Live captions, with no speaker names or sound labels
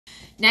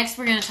Next,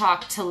 we're going to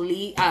talk to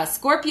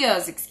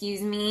Scorpios,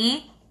 excuse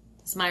me.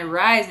 It's my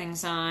rising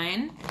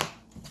sign.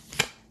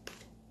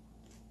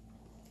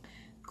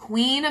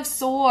 Queen of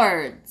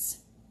Swords.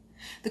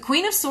 The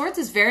Queen of Swords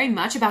is very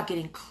much about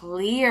getting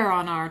clear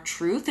on our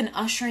truth and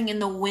ushering in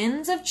the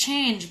winds of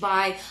change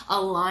by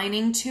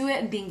aligning to it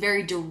and being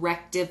very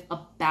directive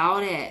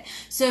about it.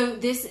 So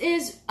this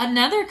is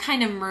another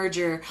kind of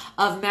merger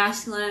of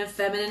masculine and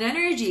feminine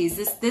energies.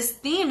 This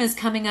theme is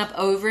coming up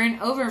over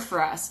and over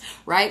for us,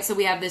 right? So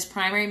we have this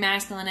primary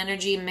masculine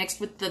energy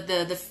mixed with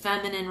the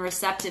feminine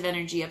receptive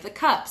energy of the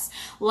cups.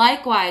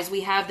 Likewise,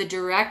 we have the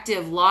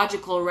directive,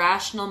 logical,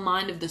 rational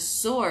mind of the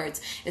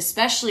swords,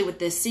 especially with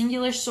this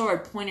singular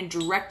sword pointed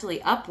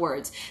directly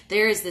upwards.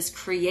 There is this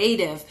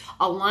creative,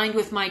 aligned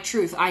with my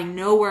truth, I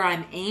know where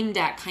I'm aimed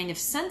at kind of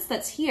sense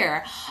that's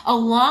here,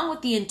 along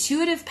with the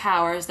intuitive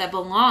powers that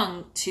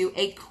belong to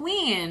a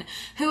queen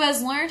who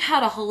has learned how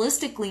to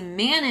holistically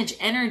manage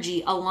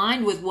energy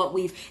aligned with what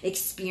we've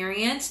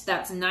experienced,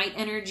 that's night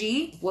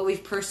energy, what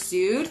we've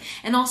pursued,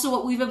 and also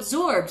what we've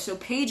absorbed, so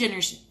page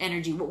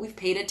energy, what we've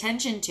paid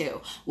attention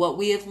to, what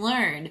we have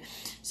learned.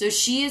 So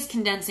she is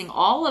condensing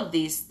all of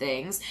these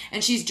things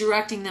and she's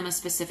directing them a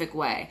specific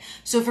way.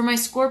 So for my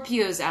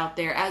Scorpios out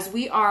there, as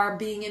we are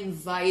being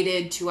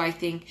invited to, I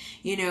think,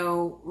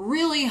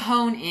 really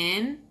hone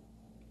in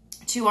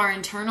to our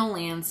internal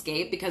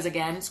landscape, because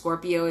again,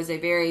 Scorpio is a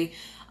very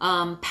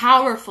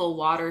powerful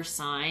water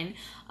sign.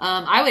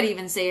 I would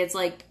even say it's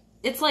like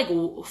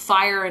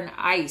fire and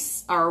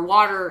ice, or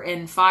water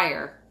and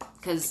fire,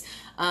 because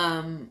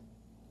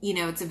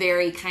it's a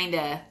very kind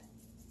of,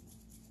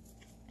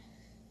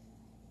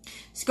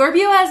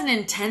 Scorpio has an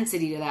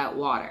intensity to that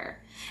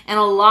water. And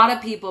a lot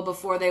of people,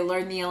 before they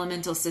learn the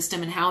elemental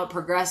system and how it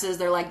progresses,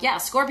 they're like, yeah,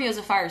 Scorpio is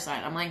a fire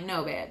sign. I'm like,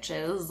 no, bitch,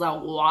 this is a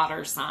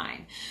water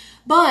sign.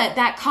 But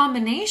that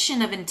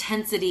combination of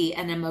intensity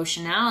and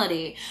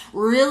emotionality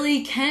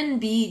really can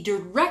be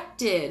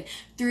directed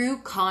through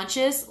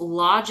conscious,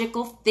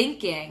 logical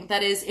thinking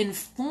that is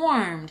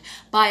informed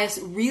by a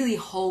really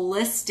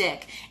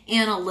holistic,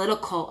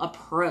 analytical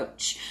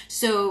approach.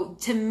 So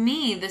to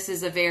me, this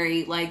is a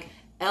very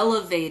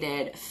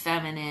elevated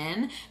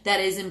feminine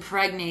that is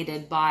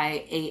impregnated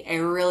by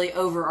a really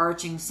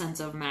overarching sense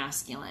of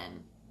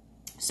masculine.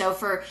 So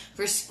for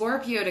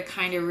Scorpio to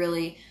kind of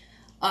really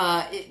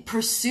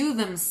pursue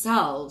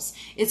themselves,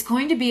 it's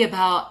going to be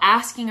about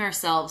asking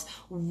ourselves,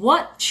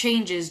 what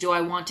changes do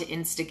I want to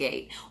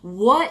instigate?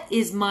 What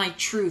is my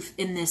truth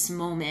in this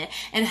moment?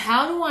 And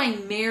how do I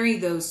marry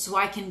those so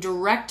I can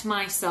direct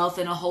myself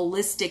in a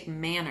holistic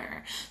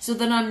manner so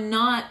that I'm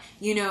not,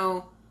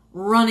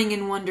 running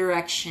in one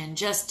direction,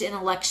 just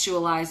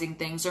intellectualizing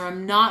things, or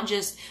I'm not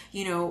just,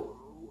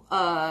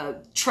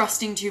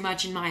 trusting too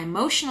much in my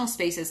emotional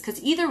spaces, because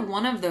either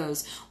one of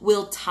those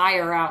will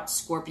tire out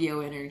Scorpio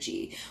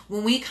energy.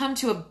 When we come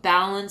to a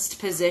balanced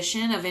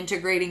position of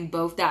integrating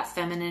both that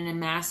feminine and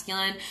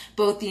masculine,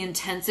 both the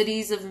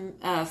intensities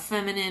of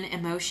feminine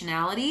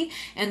emotionality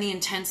and the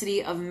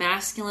intensity of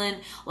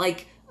masculine,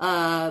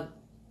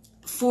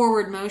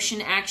 forward motion,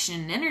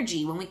 action, and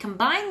energy. When we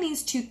combine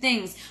these two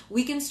things,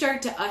 we can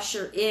start to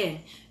usher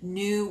in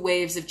new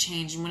waves of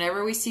change. And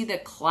whenever we see the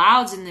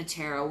clouds in the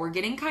tarot, we're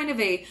getting kind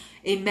of a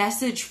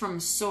message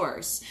from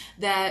source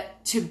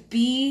that to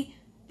be,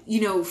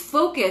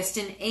 focused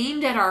and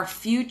aimed at our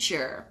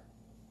future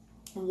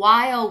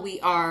while we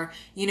are,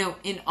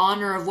 in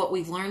honor of what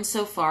we've learned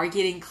so far,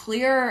 getting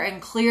clearer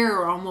and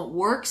clearer on what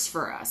works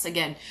for us.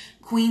 Again,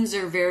 queens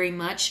are very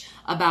much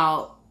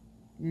about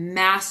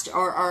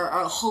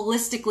are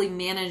holistically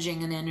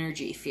managing an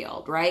energy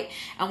field, right?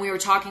 And we were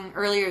talking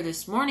earlier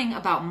this morning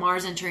about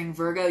Mars entering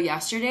Virgo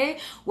yesterday,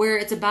 where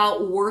it's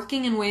about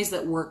working in ways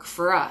that work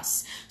for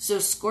us. So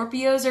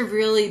Scorpios are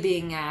really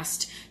being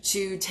asked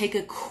to take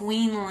a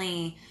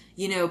queenly,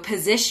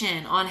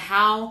 position on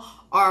how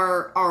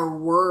our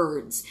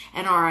words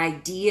and our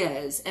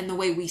ideas and the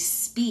way we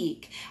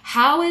speak,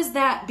 how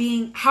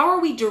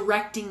are we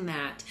directing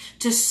that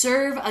to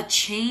serve a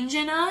change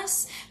in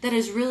us that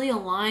is really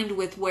aligned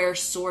with where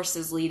source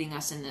is leading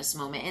us in this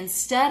moment,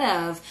 instead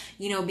of,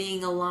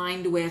 being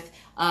aligned with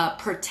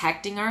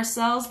protecting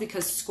ourselves,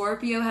 because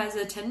Scorpio has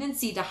a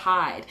tendency to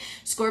hide.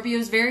 Scorpio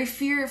is very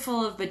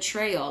fearful of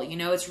betrayal.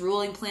 Its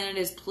ruling planet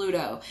is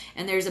Pluto,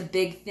 and there's a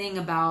big thing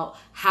about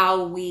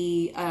how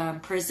we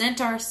present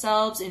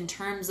ourselves in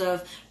terms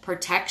of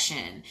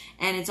protection,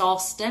 and it's all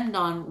stemmed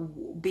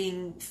on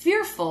being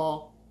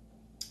fearful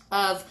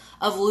of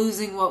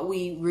losing what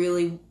we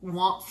really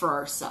want for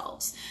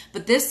ourselves.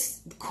 But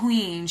this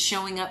queen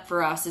showing up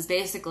for us is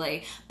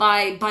basically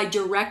by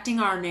directing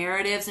our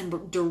narratives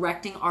and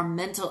directing our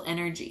mental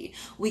energy,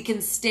 we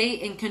can stay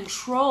in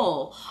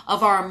control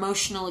of our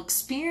emotional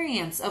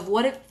experience of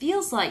what it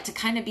feels like to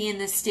kind of be in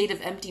this state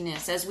of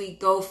emptiness as we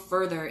go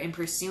further in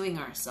pursuing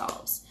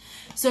ourselves.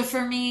 So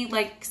for me,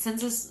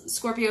 since this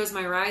Scorpio is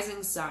my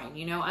rising sign,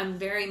 I'm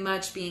very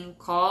much being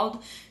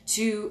called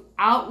to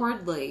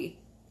outwardly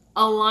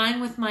align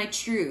with my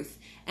truth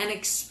and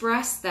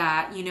express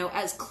that,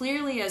 as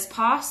clearly as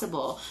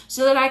possible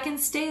so that I can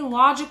stay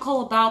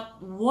logical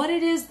about what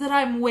it is that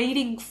I'm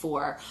waiting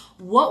for,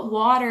 what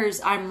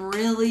waters I'm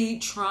really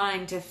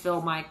trying to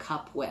fill my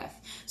cup with,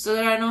 so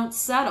that I don't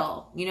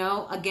settle.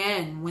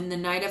 Again, when the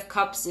Knight of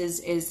Cups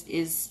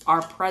is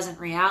our present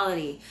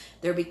reality,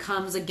 there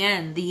becomes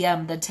again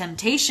the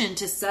temptation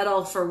to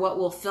settle for what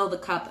will fill the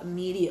cup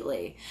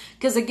immediately.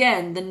 Because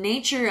again, the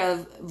nature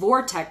of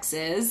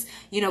vortexes,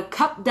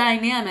 cup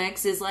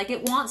dynamics is like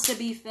it wants to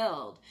be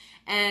filled.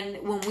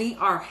 And when we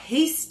are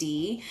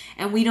hasty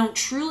and we don't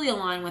truly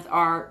align with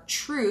our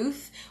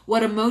truth,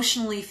 what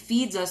emotionally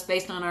feeds us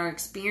based on our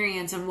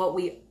experience and what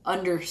we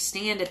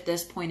understand at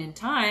this point in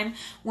time,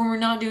 when we're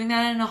not doing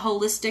that in a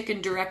holistic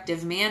and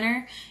directive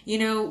manner,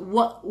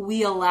 what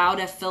we allow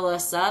to fill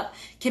us up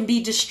can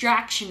be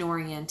distraction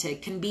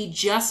oriented, can be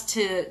just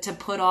to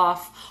put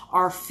off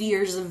our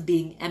fears of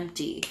being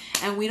empty.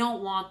 And we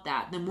don't want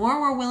that. The more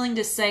we're willing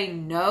to say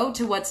no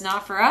to what's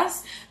not for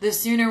us, the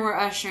sooner we're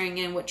ushering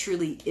in what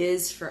truly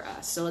is for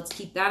us. So let's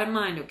keep that in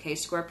mind, okay,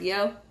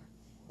 Scorpio?